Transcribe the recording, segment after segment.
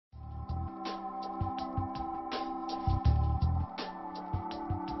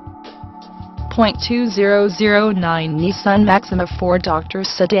2009 Nissan Maxima 4-Doctor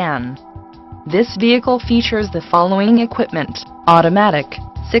Sedan. This vehicle features the following equipment: automatic,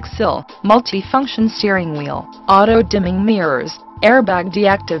 6-sill, multi-function steering wheel, auto-dimming mirrors, airbag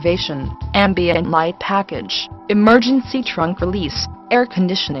deactivation, ambient light package, emergency trunk release, air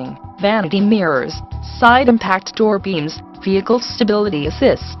conditioning, vanity mirrors, side impact door beams, vehicle stability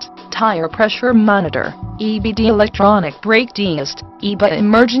assist, tire pressure monitor, EBD electronic brake assist, EBA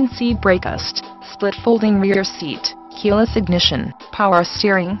emergency brake assist, split folding rear seat, keyless ignition, power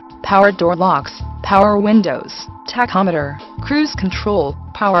steering, power door locks, power windows, tachometer, cruise control,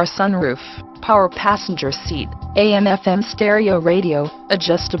 power sunroof, power passenger seat, AM/FM stereo radio,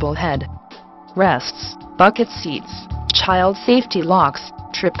 adjustable head rests, bucket seats, child safety locks,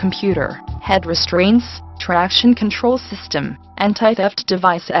 trip computer, head restraints, traction control system, anti-theft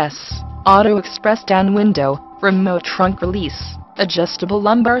device, auto express down window, remote trunk release, adjustable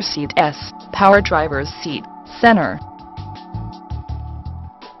lumbar seat, power driver's seat, center.